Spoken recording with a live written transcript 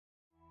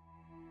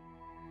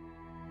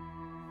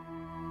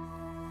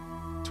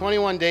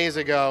21 days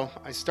ago,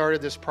 I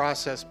started this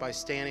process by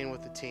standing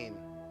with the team,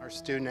 our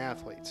student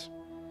athletes.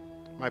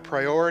 My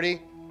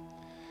priority,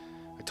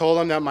 I told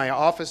them that my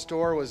office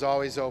door was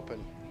always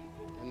open,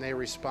 and they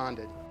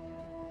responded.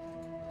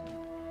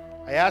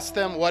 I asked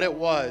them what it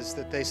was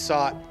that they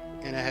sought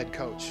in a head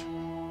coach.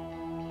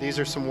 These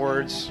are some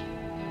words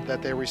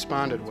that they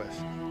responded with.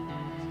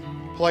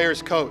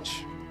 Player's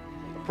coach,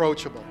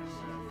 approachable.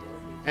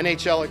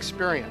 NHL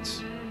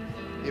experience,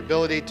 the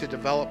ability to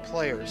develop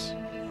players.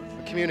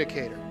 A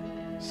communicator,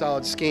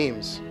 solid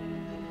schemes.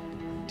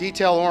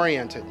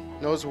 Detail-oriented,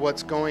 knows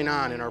what's going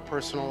on in our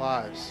personal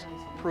lives.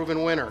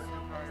 Proven winner,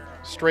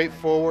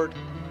 straightforward,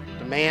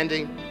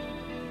 demanding,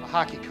 a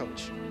hockey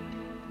coach.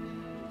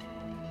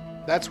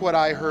 That's what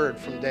I heard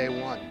from day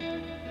one.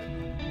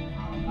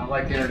 I'd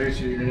like to introduce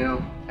you to your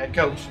new head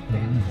coach.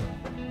 I'm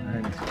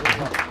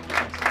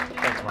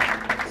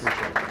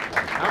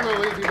going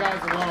to leave you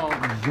guys alone.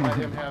 Let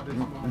him have this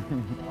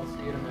moment. I'll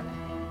see you in a minute.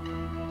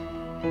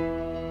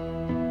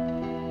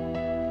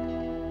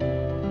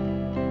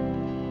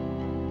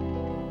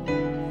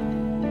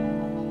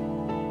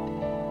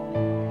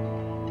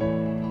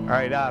 All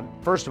right,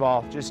 first of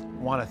all, just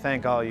want to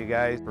thank all you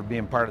guys for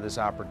being part of this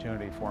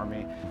opportunity for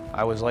me.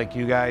 I was like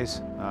you guys.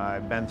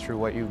 I've been through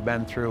what you've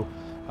been through,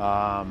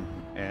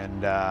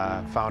 and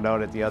found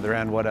out at the other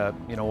end what a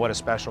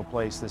special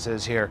place this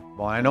is here.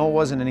 Well, I know it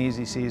wasn't an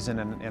easy season,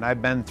 and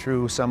I've been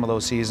through some of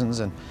those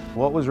seasons, and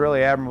what was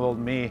really admirable to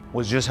me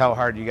was just how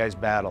hard you guys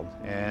battled,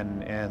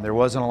 and there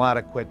wasn't a lot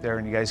of quit there,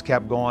 and you guys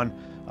kept going.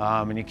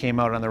 And you came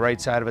out on the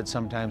right side of it,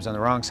 sometimes on the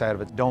wrong side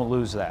of it. Don't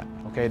lose that,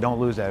 okay? Don't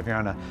lose that. If you're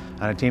on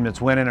a team that's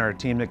winning or a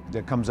team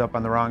that comes up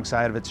on the wrong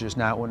side of it, it's just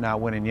not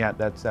winning yet.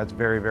 That's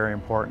very, very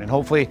important. And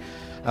hopefully,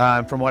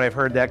 from what I've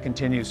heard, that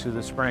continues through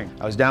the spring.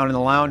 I was down in the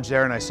lounge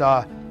there and I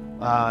saw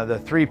the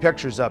 3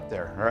 pictures up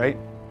there, all right?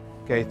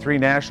 Okay, 3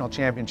 national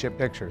championship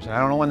pictures. And I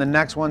don't know when the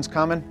next one's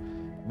coming,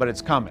 but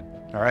it's coming,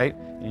 all right?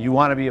 And you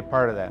want to be a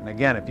part of that. And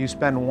again, if you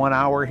spend 1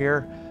 hour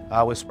here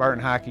with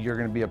Spartan Hockey, you're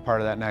going to be a part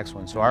of that next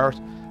one. So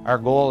our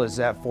goal is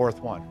that 4th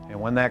one, and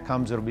when that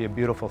comes, it'll be a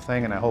beautiful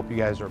thing, and I hope you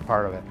guys are a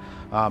part of it.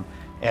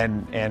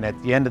 And at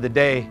the end of the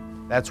day,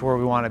 that's where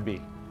we want to be,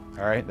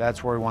 all right?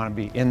 That's where we want to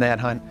be, in that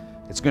hunt.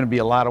 It's going to be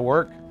a lot of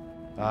work.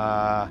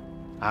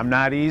 I'm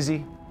not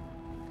easy.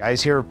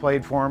 Guys here have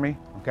played for me,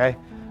 okay?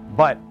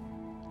 But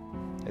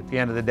at the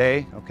end of the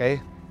day, okay,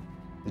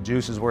 the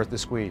juice is worth the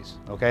squeeze,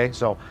 okay?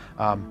 So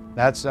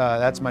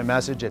that's my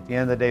message. At the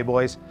end of the day,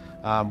 boys,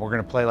 we're going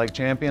to play like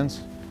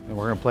champions, and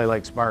we're going to play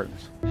like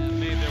Spartans.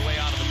 Made their way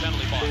out of the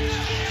penalty box.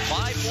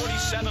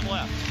 5:47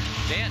 left.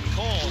 Danton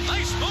Cole,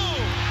 nice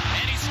move,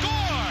 and he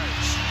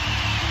scores!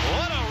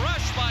 What a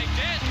rush by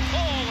Danton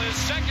Cole, his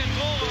 2nd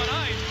goal of the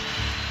night.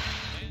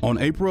 On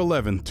April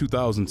 11,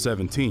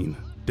 2017,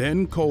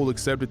 Danton Cole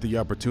accepted the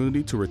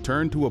opportunity to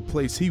return to a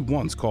place he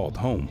once called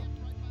home.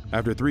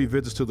 After 3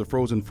 visits to the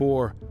Frozen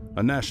Four,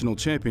 a national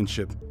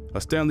championship, a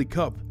Stanley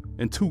Cup,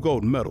 and 2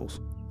 gold medals,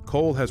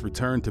 Cole has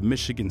returned to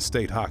Michigan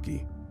State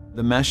hockey.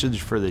 The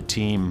message for the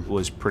team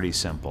was pretty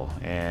simple,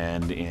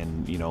 and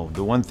you know,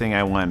 the one thing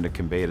I wanted to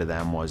convey to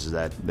them was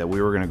that we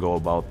were going to go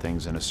about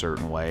things in a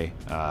certain way.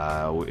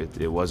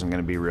 It wasn't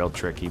going to be real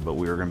tricky, but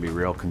we were going to be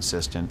real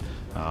consistent.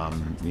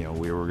 You know,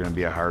 we were going to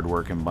be a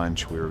hard-working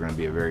bunch. We were going to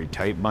be a very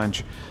tight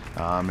bunch,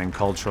 and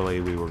culturally,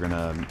 we were going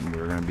to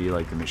be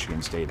like the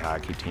Michigan State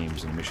hockey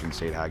teams and the Michigan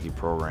State hockey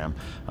program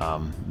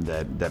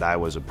that I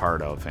was a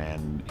part of,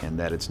 and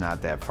that it's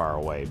not that far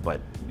away,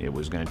 but it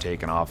was going to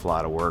take an awful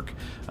lot of work,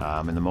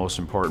 and the most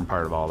important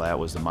part of all that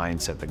was the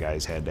mindset the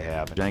guys had to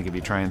have. I think if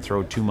you try and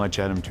throw too much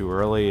at them too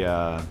early, it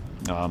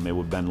would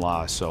have been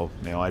lost. So,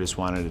 you know, I just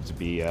wanted it to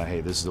be,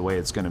 hey, this is the way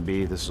it's going to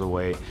be. This is the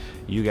way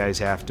you guys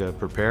have to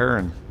prepare,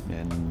 and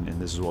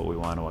this is what we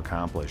want to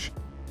accomplish.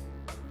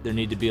 There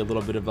need to be a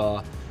little bit of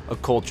a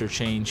culture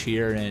change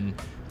here and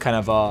kind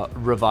of a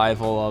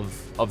revival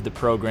of the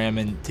program,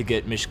 and to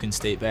get Michigan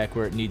State back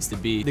where it needs to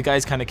be. The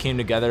guys kind of came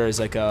together as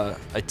like a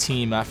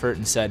team effort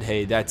and said,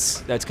 hey,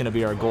 that's going to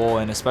be our goal,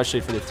 and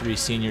especially for the 3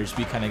 seniors,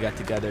 we kind of got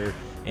together,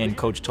 and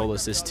Coach told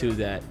us this too,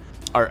 that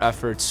our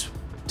efforts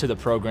to the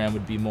program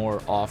would be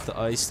more off the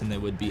ice than they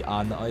would be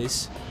on the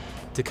ice,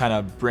 to kind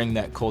of bring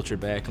that culture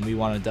back, and we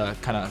wanted to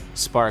kind of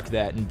spark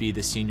that and be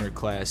the senior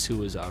class who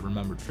was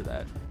remembered for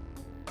that.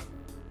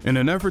 In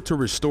an effort to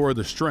restore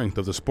the strength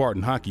of the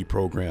Spartan hockey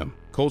program,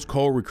 Coach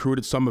Cole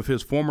recruited some of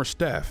his former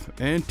staff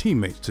and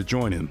teammates to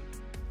join him.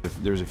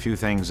 There's a few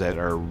things that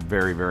are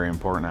very, very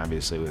important,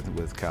 obviously,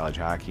 with college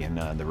hockey, and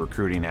the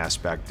recruiting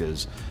aspect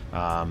is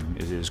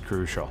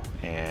crucial.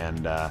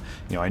 And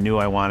you know, I knew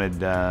I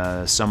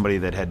wanted somebody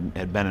that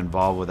had been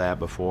involved with that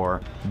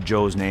before.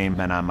 Joe's name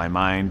been on my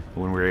mind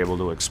when we were able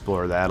to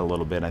explore that a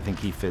little bit. I think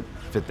he fit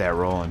that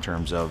role in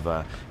terms of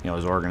you know,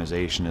 his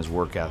organization, his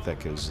work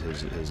ethic,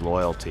 his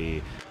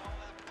loyalty.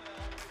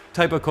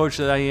 Type of coach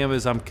that I am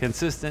is I'm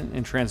consistent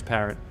and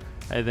transparent.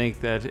 I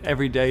think that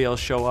every day I'll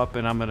show up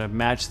and I'm going to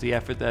match the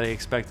effort that I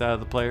expect out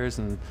of the players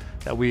and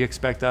that we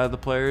expect out of the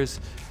players.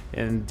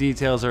 and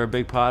details are a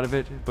big part of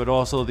it, but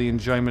also the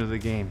enjoyment of the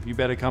game. You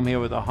better come here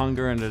with a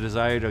hunger and a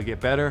desire to get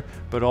better,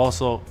 but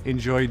also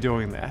enjoy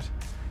doing that.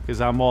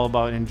 Because I'm all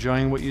about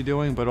enjoying what you're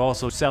doing, but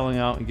also selling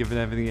out and giving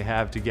everything you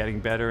have to getting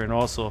better, and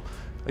also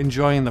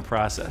enjoying the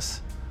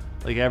process.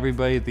 Like,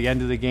 everybody at the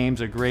end of the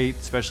games are great,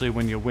 especially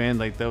when you win.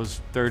 Like,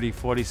 those 30,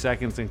 40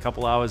 seconds and a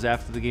couple hours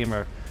after the game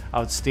are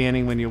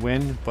outstanding when you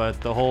win,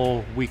 but the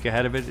whole week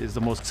ahead of it is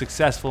the most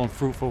successful and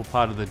fruitful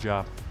part of the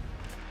job.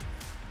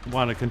 I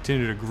want to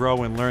continue to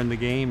grow and learn the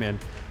game, and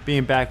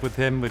being back with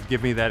him would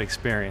give me that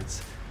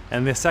experience.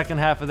 And the second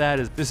half of that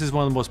is, this is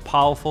one of the most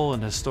powerful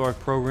and historic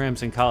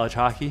programs in college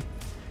hockey,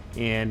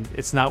 and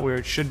it's not where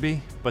it should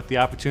be, but the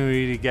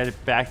opportunity to get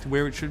it back to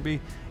where it should be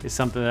is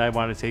something that I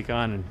want to take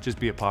on and just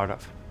be a part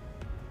of.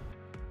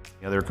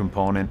 The other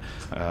component,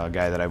 a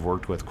guy that I've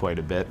worked with quite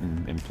a bit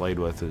and played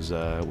with,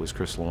 was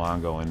Chris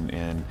Luongo,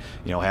 and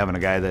you know, having a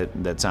guy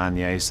that's on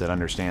the ice that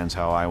understands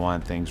how I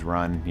want things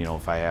run. You know,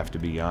 if I have to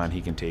be gone,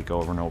 he can take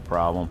over, no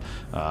problem.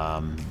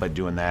 But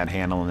doing that,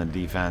 handling the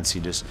defense, he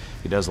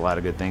does a lot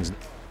of good things.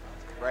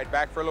 Right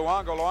back for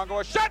Luongo. Luongo,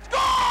 a shot,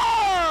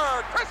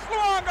 score! Chris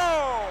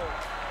Luongo!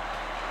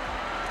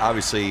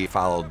 Obviously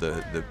followed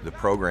the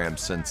program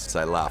since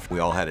I left. We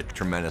all had a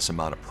tremendous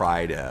amount of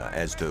pride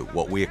as to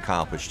what we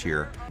accomplished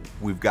here.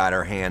 We've got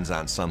our hands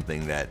on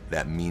something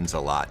that means a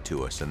lot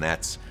to us, and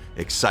that's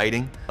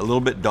exciting. A little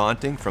bit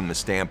daunting from the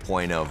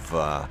standpoint of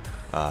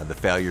the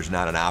failure's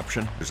not an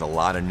option. There's a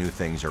lot of new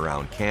things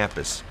around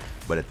campus,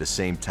 but at the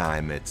same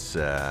time, it's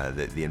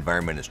the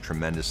environment is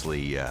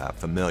tremendously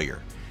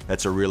familiar.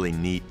 That's a really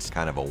neat,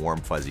 kind of a warm,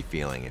 fuzzy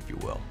feeling, if you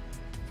will.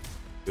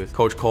 With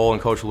Coach Cole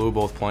and Coach Lou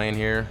both playing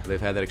here, they've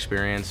had that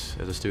experience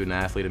as a student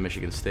athlete at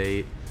Michigan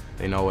State.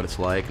 They know what it's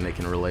like, and they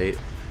can relate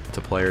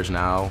to players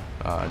now,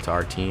 to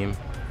our team,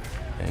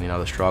 and you know,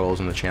 the struggles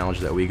and the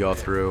challenges that we go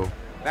through.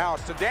 Now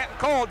it's to Danton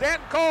Cole.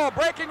 Danton Cole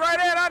breaking right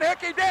in on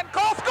Hickey. Danton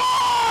Cole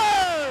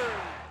scores!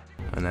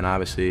 And then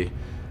obviously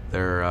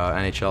their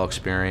NHL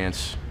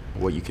experience,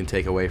 what you can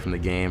take away from the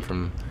game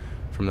from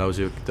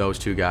those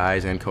two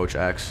guys and Coach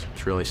X,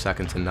 it's really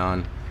second to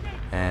none.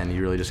 And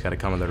you really just got to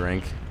come to the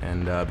rink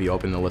and be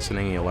open to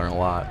listening, and you'll learn a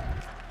lot.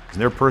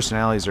 Their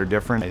personalities are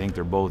different. I think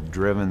they're both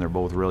driven, they're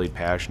both really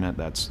passionate.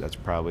 That's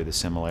probably the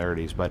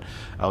similarities, but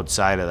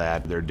outside of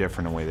that, they're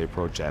different in the way they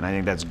approach that. And I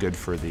think that's good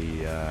for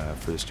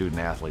the student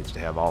athletes to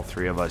have all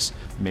three of us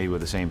maybe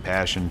with the same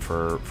passion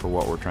for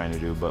what we're trying to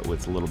do, but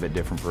with a little bit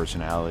different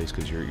personalities,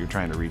 because you're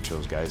trying to reach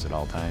those guys at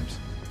all times.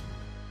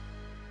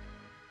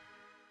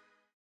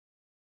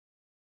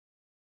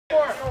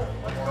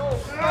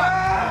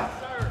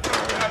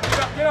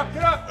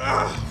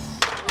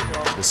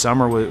 The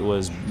summer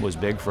was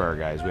big for our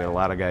guys. We had a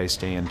lot of guys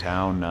stay in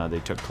town. They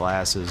took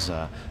classes.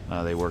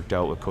 They worked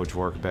out with Coach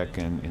Vorkbeck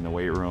in the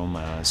weight room,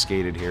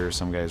 skated here.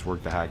 Some guys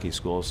worked the hockey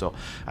school. So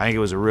I think it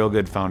was a real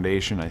good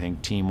foundation. I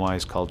think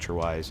team-wise,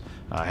 culture-wise,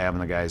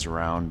 having the guys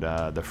around.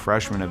 The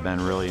freshmen have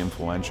been really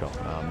influential.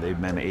 They've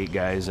been 8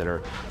 guys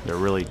they're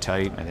really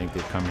tight. I think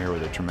they've come here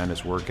with a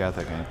tremendous work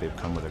ethic. I think they've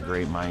come with a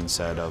great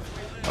mindset of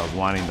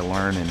wanting to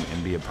learn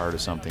and be a part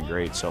of something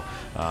great. So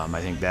I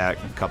think that,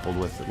 coupled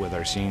with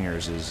our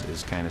seniors,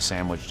 is kind of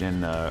sandwiched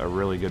in a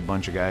really good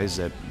bunch of guys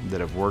that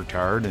have worked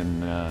hard,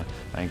 and I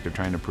think they're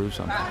trying to prove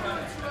something.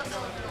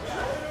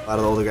 A lot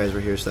of the older guys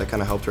were here, so that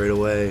kind of helped right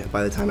away.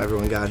 By the time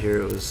everyone got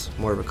here, it was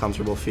more of a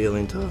comfortable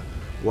feeling to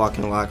walk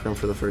in the locker room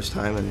for the first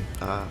time and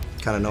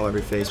kind of know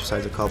every face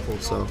besides a couple,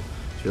 so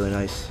it's really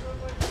nice.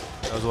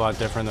 It was a lot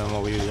different than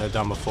what we had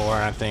done before,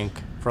 and I think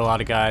for a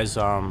lot of guys,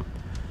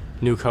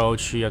 new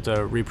coach, you have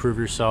to reprove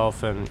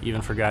yourself, and even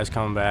for guys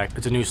coming back,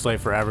 it's a new slate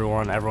for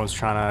everyone. Everyone's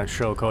trying to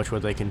show coach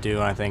what they can do,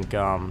 and I think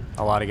a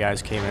lot of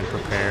guys came in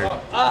prepared.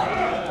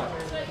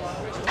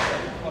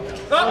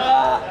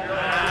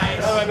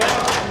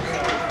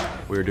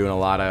 We were doing a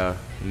lot of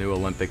new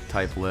Olympic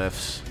type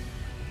lifts,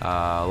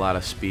 a lot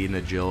of speed and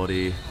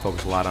agility,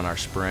 focused a lot on our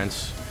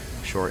sprints,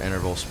 short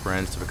interval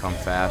sprints to become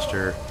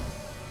faster.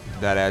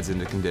 That adds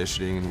into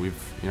conditioning, and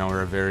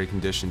we're a very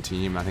conditioned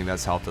team. I think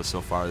that's helped us so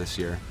far this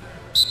year.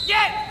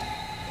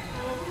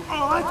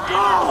 Oh, let's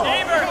go!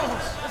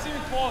 That's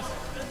even close.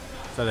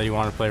 Said that he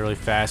wanted to play a really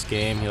fast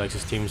game. He likes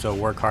his team to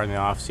work hard in the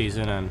off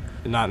season, and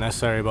not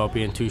necessarily about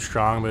being too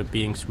strong, but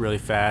being really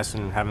fast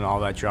and having all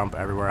that jump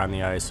everywhere on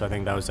the ice. So I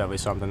think that was definitely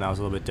something that was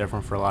a little bit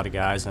different for a lot of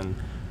guys, and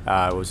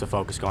it was the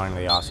focus going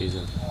into the off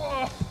season.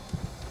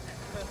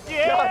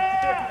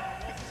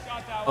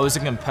 It was a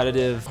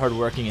competitive,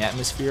 hard-working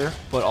atmosphere,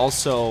 but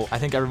also I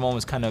think everyone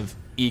was kind of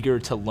eager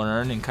to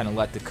learn and kind of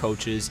let the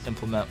coaches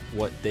implement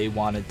what they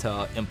wanted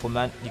to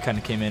implement. You kind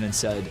of came in and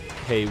said,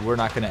 hey, we're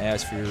not going to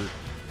ask for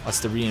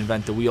us to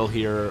reinvent the wheel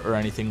here or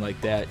anything like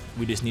that.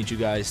 We just need you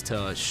guys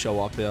to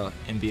show up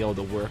and be able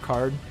to work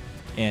hard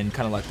and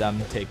kind of let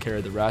them take care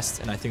of the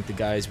rest. And I think the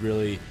guys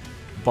really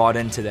bought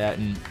into that,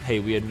 and hey,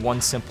 we had one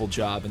simple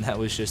job, and that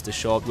was just to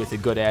show up with a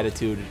good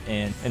attitude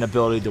and an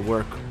ability to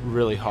work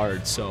really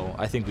hard. So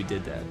I think we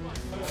did that.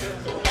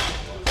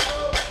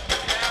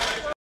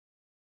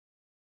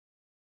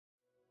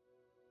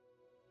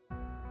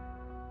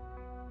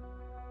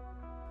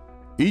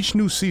 Each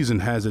new season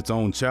has its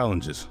own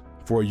challenges.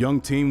 For a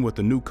young team with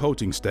a new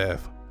coaching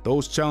staff,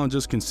 those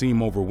challenges can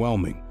seem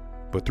overwhelming,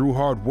 but through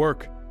hard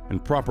work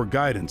and proper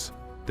guidance,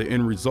 the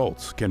end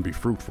results can be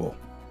fruitful.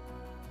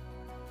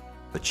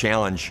 The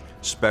challenge,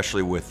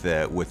 especially with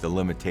the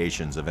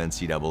limitations of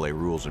NCAA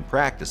rules and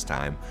practice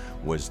time,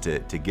 was to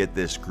get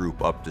this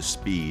group up to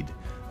speed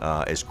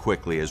as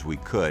quickly as we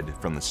could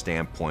from the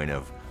standpoint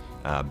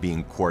of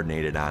being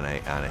coordinated on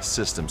a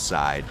system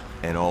side,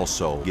 and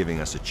also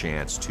giving us a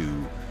chance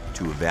to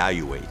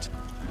evaluate.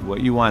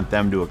 What you want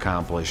them to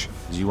accomplish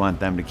is you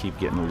want them to keep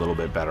getting a little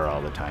bit better all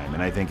the time.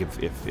 And I think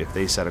if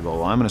they set a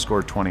goal, well, I'm going to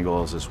score 20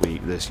 goals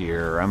this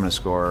year, or I'm going to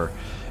score,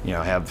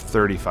 have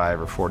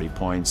 35 or 40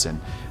 points, and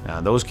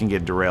those can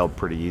get derailed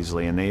pretty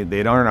easily, and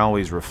they aren't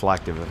always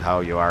reflective of how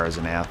you are as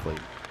an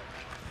athlete.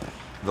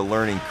 The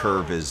learning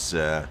curve is,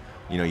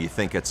 you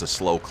think it's a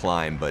slow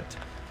climb, but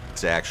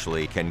it's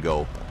actually can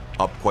go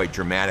up quite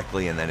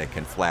dramatically, and then it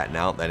can flatten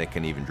out, then it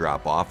can even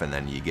drop off, and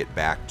then you get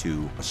back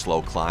to a slow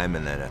climb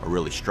and then a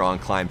really strong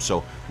climb.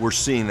 So we're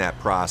seeing that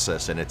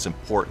process, and it's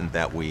important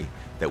that we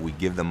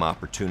give them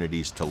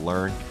opportunities to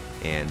learn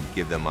and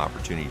give them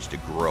opportunities to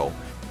grow.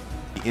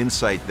 The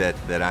insight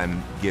that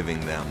I'm giving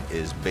them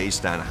is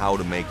based on how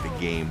to make the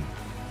game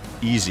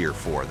easier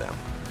for them.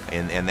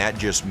 And that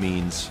just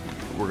means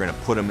we're going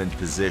to put them in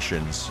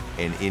positions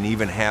and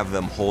even have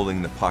them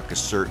holding the puck a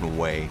certain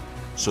way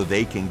so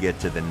they can get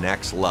to the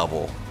next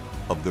level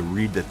of the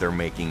read that they're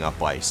making up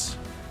ice,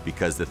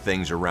 because the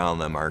things around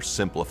them are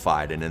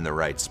simplified and in the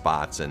right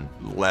spots, and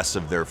less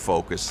of their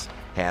focus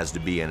has to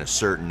be in a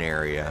certain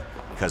area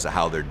because of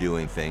how they're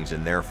doing things,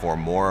 and therefore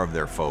more of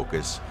their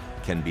focus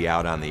can be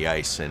out on the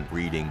ice and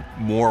reading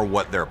more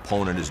what their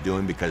opponent is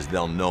doing, because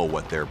they'll know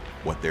what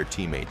their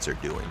teammates are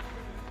doing.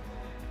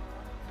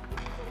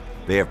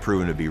 They have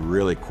proven to be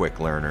really quick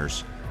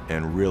learners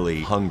and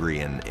really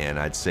hungry, and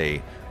I'd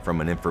say from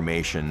an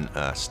information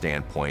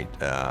standpoint,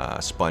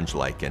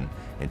 sponge-like, and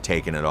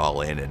taking it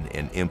all in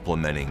and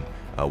implementing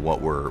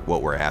what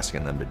we're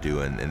asking them to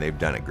do, and they've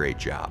done a great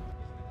job.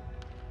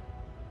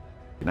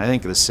 And I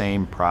think the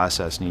same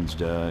process needs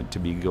to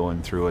be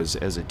going through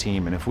as a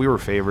team. And if we were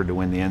favored to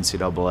win the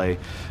NCAA,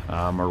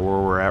 or where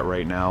we're at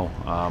right now,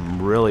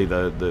 really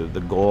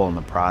the goal and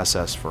the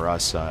process for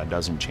us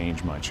doesn't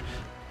change much.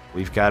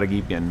 We've got to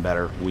keep getting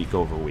better week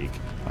over week,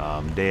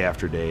 day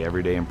after day,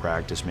 every day in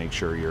practice. Make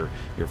sure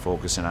you're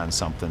focusing on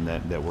something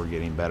that we're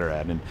getting better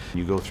at. And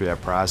you go through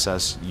that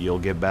process, you'll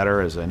get better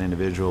as an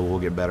individual,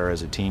 we'll get better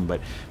as a team. But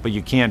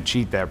you can't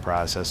cheat that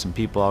process, and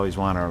people always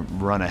want to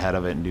run ahead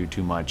of it and do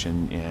too much.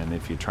 And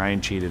if you try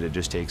and cheat it, it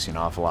just takes you an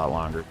awful lot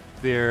longer.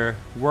 Their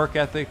work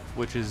ethic,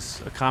 which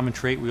is a common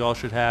trait we all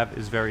should have,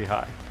 is very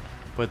high.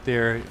 But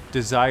their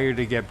desire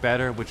to get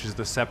better, which is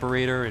the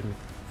separator and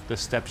the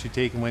steps you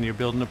take when you're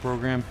building a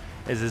program,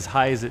 is as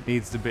high as it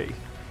needs to be.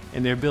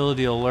 And their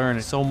ability to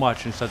learn so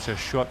much in such a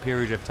short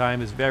period of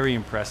time is very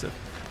impressive.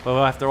 But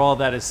after all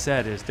that is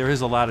said, there is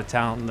a lot of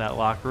talent in that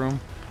locker room.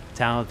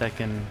 Talent that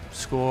can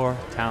score,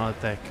 talent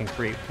that can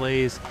create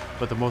plays,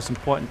 but the most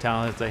important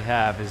talent that they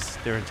have is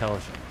they're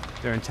intelligent.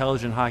 They're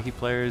intelligent hockey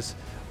players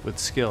with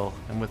skill,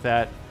 and with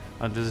that,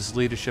 under this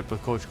leadership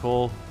of Coach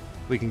Cole,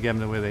 we can get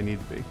them to where they need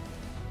to be.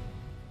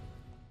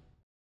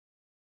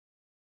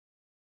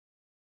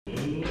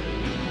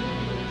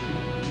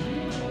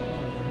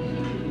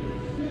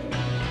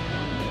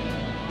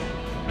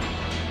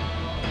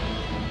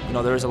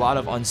 There was a lot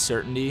of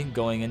uncertainty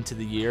going into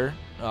the year.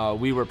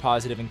 We were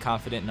positive and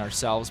confident in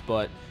ourselves,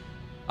 but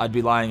I'd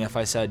be lying if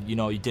I said, you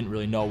didn't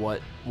really know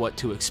what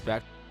to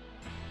expect.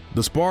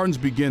 The Spartans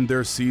begin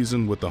their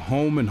season with the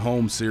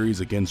home-and-home series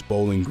against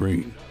Bowling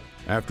Green.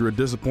 After a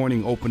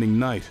disappointing opening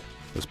night,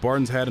 the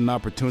Spartans had an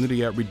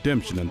opportunity at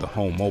redemption in the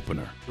home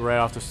opener. Right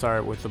off the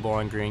start with the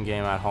Bowling Green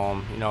game at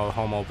home, the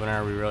home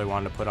opener, we really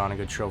wanted to put on a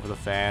good show for the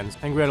fans. I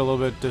think we had a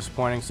little bit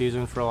disappointing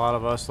season for a lot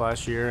of us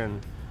last year,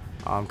 and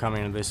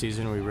coming into this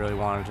season, we really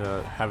wanted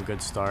to have a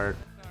good start.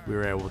 We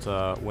were able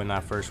to win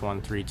that first one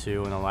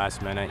 3-2 in the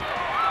last minute.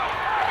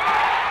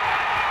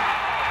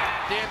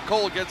 Danton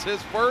Cole gets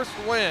his first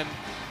win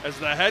as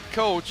the head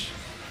coach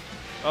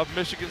of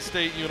Michigan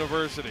State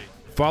University.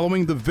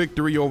 Following the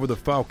victory over the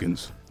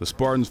Falcons, the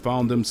Spartans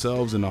found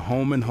themselves in a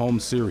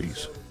home-and-home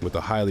series with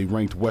the highly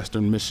ranked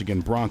Western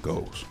Michigan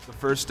Broncos. The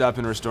first step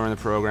in restoring the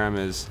program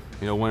is,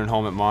 winning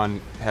home at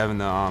Mon, having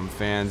the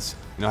fans,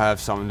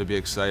 have something to be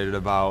excited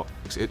about.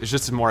 It's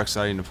just more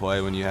exciting to play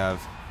when you have,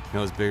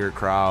 those bigger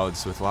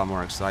crowds with a lot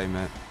more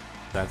excitement.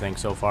 I think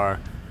so far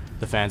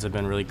the fans have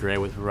been really great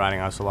with providing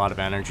us a lot of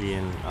energy,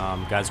 and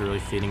guys are really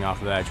feeding off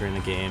of that during the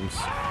games.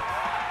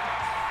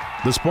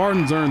 The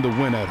Spartans earned the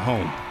win at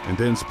home and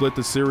then split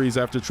the series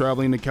after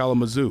traveling to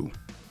Kalamazoo.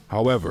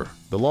 However,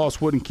 the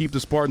loss wouldn't keep the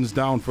Spartans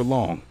down for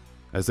long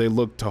as they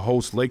looked to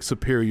host Lake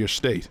Superior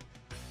State.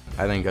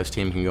 I think this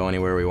team can go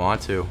anywhere we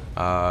want to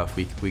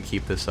if we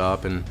keep this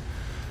up and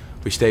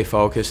we stay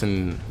focused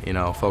and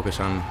focus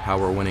on how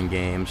we're winning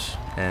games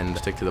and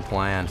stick to the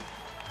plan.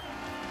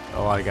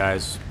 A lot of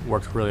guys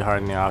worked really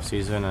hard in the off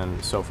season,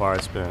 and so far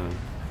it's been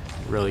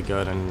really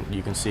good, and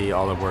you can see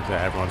all the work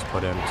that everyone's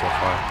put in so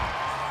far.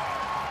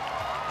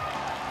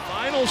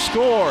 Final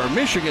score,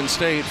 Michigan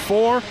State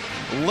 4,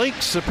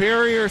 Lake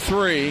Superior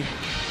 3.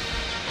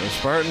 The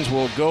Spartans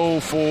will go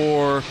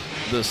for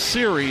the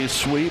series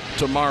sweep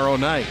tomorrow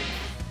night.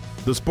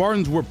 The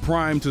Spartans were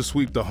primed to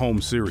sweep the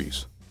home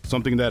series,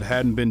 something that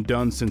hadn't been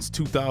done since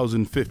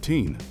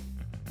 2015.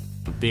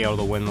 Being able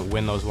to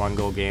win those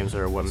one-goal games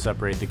are what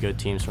separate the good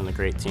teams from the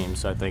great teams.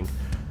 So I think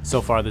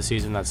so far this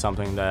season, that's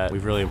something that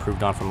we've really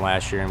improved on from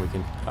last year, and we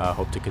can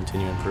hope to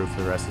continue to improve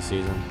for the rest of the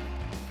season.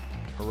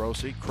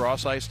 Hirose,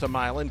 cross ice to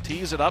Milan,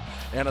 tees it up,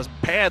 and a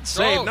pad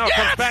save. Now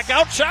comes back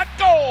out, shot,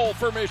 goal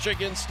for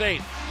Michigan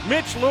State.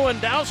 Mitch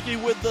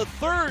Lewandowski with the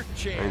third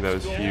chance. I think that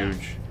was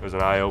huge. It was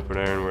an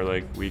eye-opener, and we're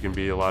like, we can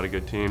beat a lot of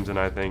good teams, and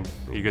I think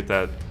you get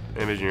that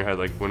image in your head,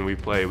 like when we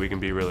play, we can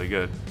be really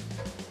good.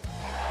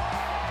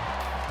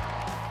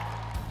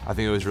 I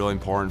think it was really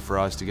important for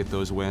us to get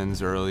those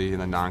wins early in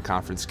the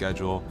non-conference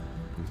schedule.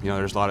 You know,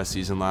 there's a lot of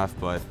season left,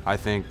 but I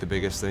think the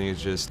biggest thing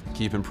is just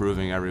keep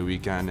improving every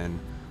weekend, and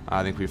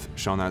I think we've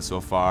shown that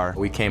so far.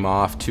 We came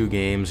off 2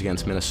 games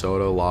against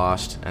Minnesota,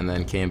 lost, and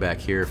then came back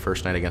here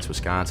first night against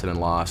Wisconsin and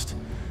lost.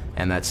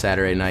 And that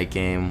Saturday night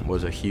game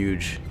was a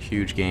huge,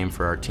 huge game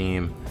for our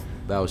team.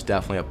 That was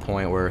definitely a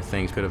point where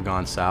things could have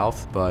gone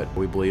south, but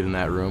we believed in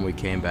that room. We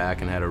came back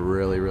and had a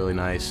really, really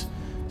nice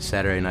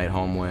Saturday night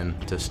home win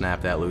to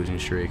snap that losing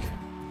streak.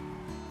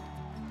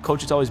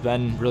 Coach has always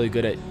been really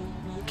good at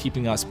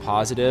keeping us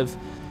positive.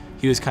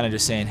 He was kind of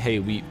just saying, hey,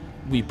 we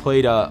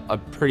played a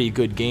pretty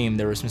good game.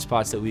 There were some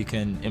spots that we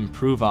can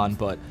improve on,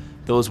 but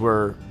those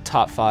were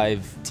top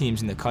 5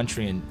 teams in the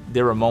country, and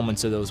there were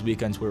moments of those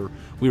weekends where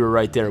we were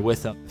right there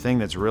with them. The thing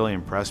that's really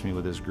impressed me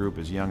with this group,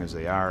 as young as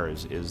they are,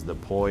 is the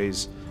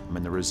poise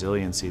and the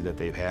resiliency that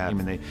they've had. I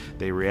mean,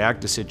 they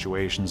react to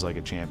situations like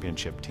a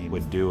championship team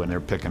would do, and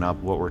they're picking up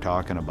what we're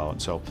talking about.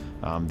 So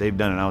they've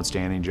done an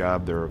outstanding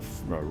job. They're a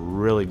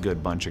really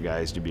good bunch of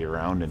guys to be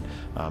around, and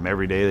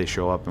every day they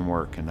show up and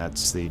work, and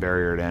that's the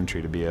barrier to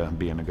entry to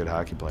being a good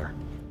hockey player.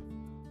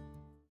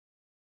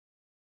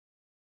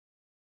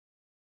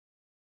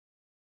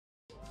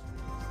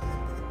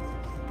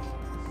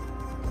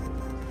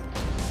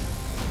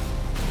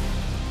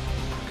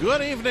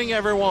 Good evening,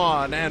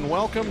 everyone, and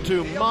welcome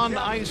to Munn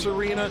Ice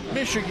Arena.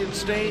 Michigan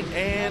State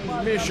and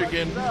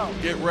Michigan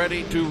get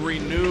ready to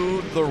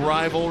renew the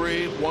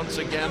rivalry once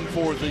again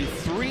for the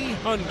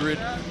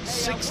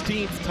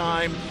 316th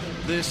time.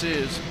 This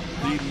is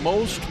the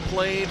most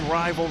played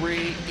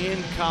rivalry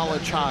in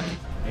college hockey.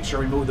 Make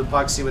sure we move the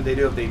puck, see what they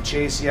do. If they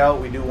chase you out,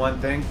 we do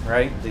one thing,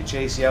 right? If they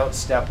chase you out,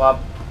 step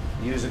up,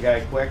 use a guy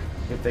quick.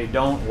 If they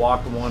don't,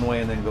 walk them one way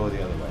and then go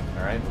the other way,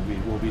 all right?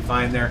 We'll be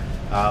fine there.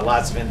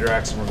 Lots of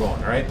indirects and we're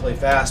going, all right? Play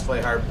fast,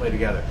 play hard, play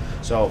together.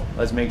 So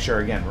let's make sure,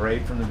 again,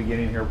 right from the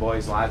beginning here,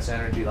 boys, lots of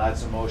energy,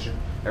 lots of motion.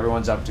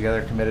 Everyone's up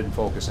together, committed, and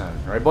focused on it.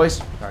 All right,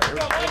 boys? All right, here we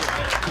go.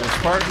 The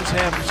Spartans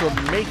have some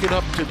making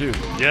up to do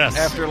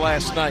after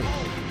last night,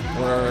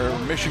 where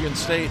Michigan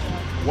State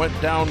went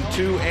down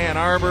to Ann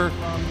Arbor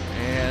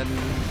and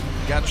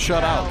got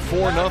shut out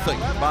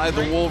 4-0 by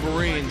the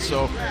Wolverines.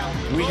 So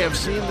we have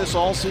seen this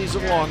all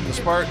season long. The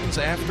Spartans,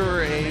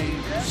 after a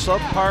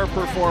subpar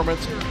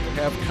performance,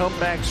 have come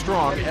back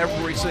strong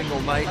every single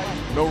night.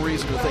 No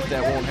reason to think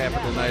that won't happen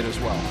tonight as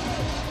well.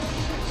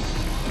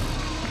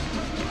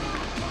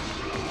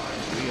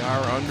 We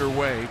are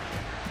underway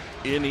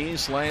in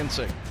East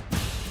Lansing.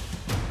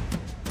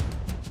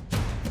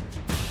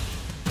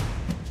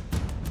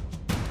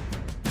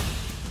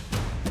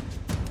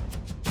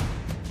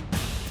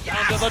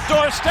 To the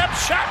doorstep,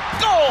 shot,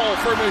 goal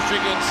for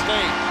Michigan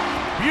State.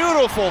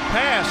 Beautiful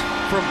pass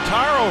from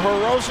Taro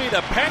Hirose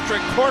to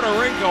Patrick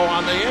Cordorinko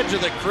on the edge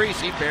of the crease.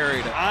 He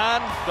buried it.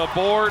 On the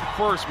board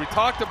first. We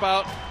talked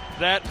about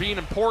that being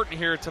important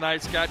here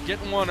tonight, Scott.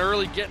 Getting one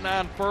early, getting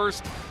on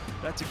first.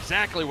 That's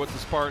exactly what the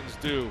Spartans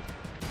do.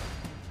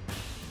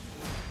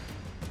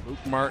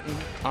 Luke Martin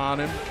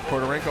on him.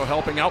 Cordorinko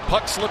helping out.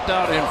 Puck slipped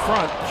out in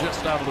front,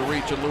 just out of the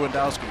reach of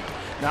Lewandowski.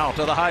 Now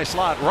to the high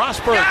slot.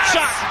 Rosberg,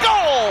 shot,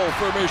 goal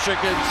for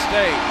Michigan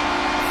State.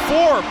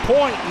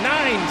 4.9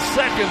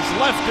 seconds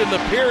left in the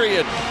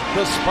period.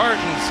 The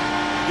Spartans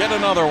get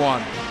another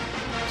one.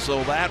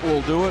 So that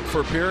will do it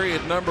for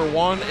period number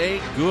 1. A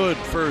good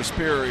first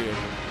period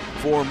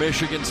for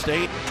Michigan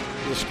State.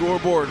 The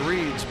scoreboard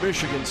reads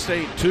Michigan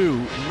State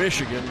 2,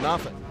 Michigan 0.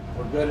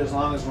 We're good as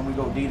long as when we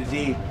go D to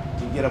D,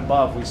 we get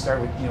above. We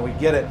start with, we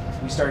get it.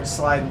 We start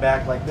sliding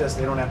back like this.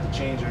 They don't have to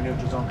change their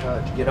neutral zone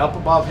touch. Get up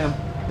above him,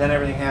 then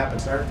everything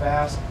happens. Start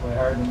fast, play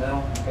hard in the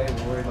middle. Okay,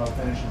 we're worried about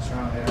finishing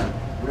strong here.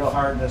 Real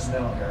hard in this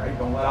middle here, right?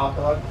 Don't let off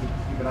the hook.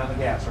 Keep it on the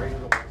gas, right?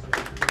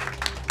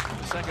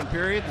 The second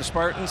period, the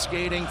Spartans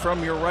skating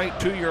from your right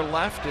to your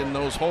left in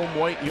those home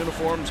white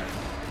uniforms.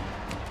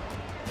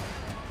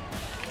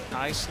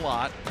 High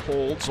slot,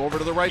 holds over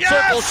to the right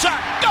circle,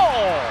 shot,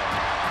 goal!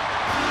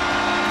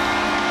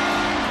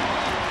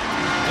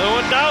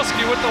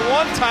 Lewandowski with the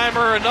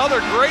one-timer, another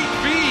great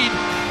feed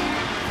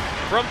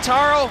from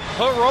Taro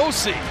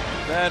Hirose.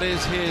 That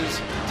is his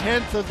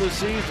 10th of the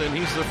season.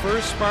 He's the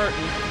first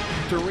Spartan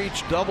to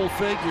reach double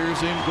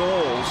figures in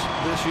goals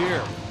this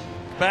year.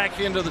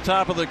 Back into the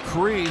top of the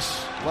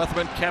crease.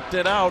 Lethman kept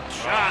it out.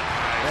 Shot.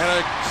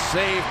 And a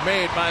save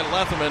made by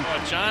Lethman.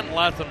 John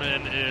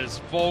Lethman is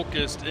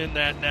focused in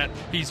that net.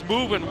 He's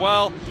moving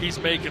well. He's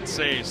making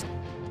saves.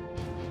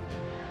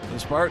 The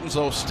Spartans,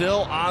 though,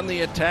 still on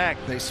the attack.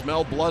 They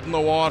smell blood in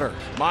the water.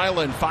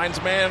 Milan finds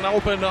man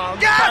open on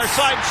the far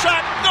side.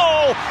 Shot.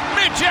 No!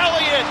 Mitch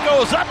Elliott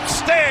goes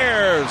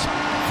upstairs.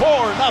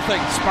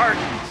 4-0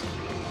 Spartans.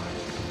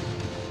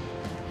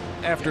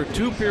 After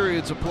 2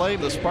 periods of play,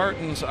 the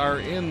Spartans are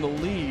in the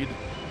lead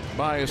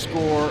by a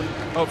score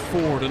of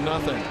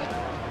 4-0.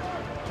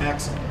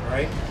 Excellent, all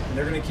right? And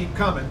they're going to keep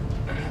coming,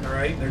 all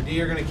right? Their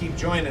D are going to keep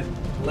joining.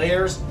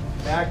 Layers,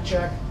 back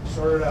check,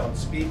 sort it out.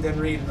 Speed, then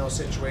read in those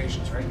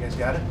situations, right? You guys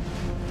got it?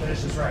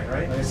 Finish this right?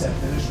 Like I said,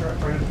 finish strong,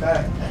 bring it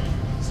back.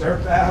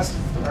 Start fast,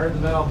 start in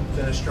the middle,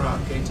 finish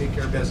strong. Okay, take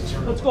care of business.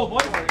 Let's go,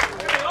 boys.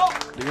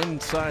 The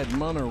inside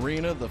Munn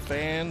Arena, the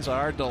fans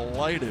are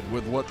delighted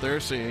with what they're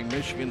seeing.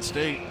 Michigan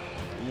State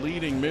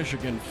leading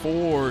Michigan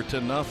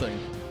 4-0.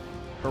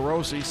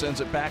 Hiroshi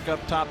sends it back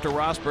up top to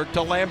Rosberg to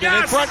Lambden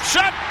in front.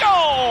 Shot,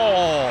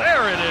 goal!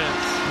 There it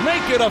is.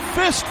 Make it a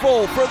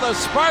fistful for the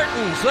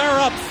Spartans. They're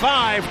up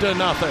 5-0.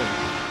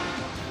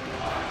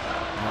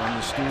 On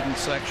the student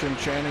section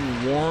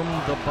chanting, warm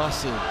the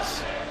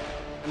buses.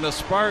 And the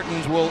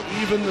Spartans will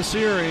even the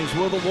series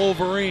with the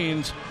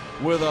Wolverines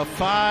with a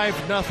 5-0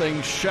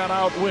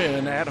 shutout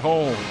win at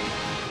home.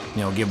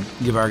 You know,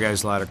 give our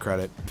guys a lot of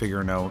credit,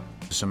 figuring out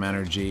some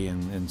energy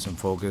and some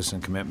focus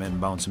and commitment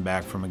and bouncing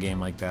back from a game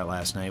like that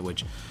last night,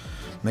 which,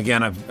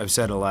 again, I've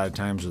said a lot of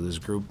times with this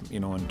group, you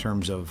know, in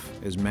terms of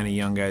as many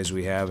young guys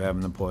we have,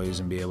 having the poise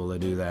and be able to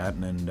do that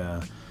and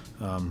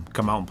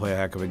come out and play a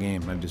heck of a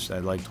game. I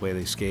liked the way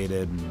they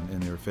skated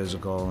and they were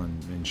physical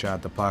and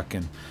shot the puck,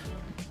 and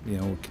you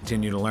know,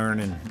 continue to learn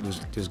and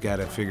just got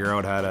to figure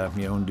out how to,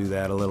 you know, do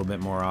that a little bit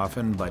more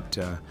often. But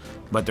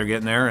they're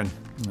getting there, and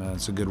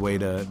it's a good way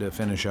to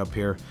finish up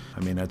here. I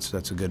mean, that's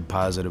a good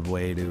positive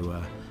way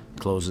to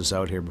close this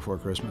out here before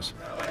Christmas.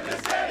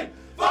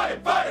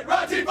 Fight, fight,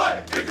 Rocky,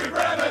 fight, victory for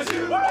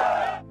MSU!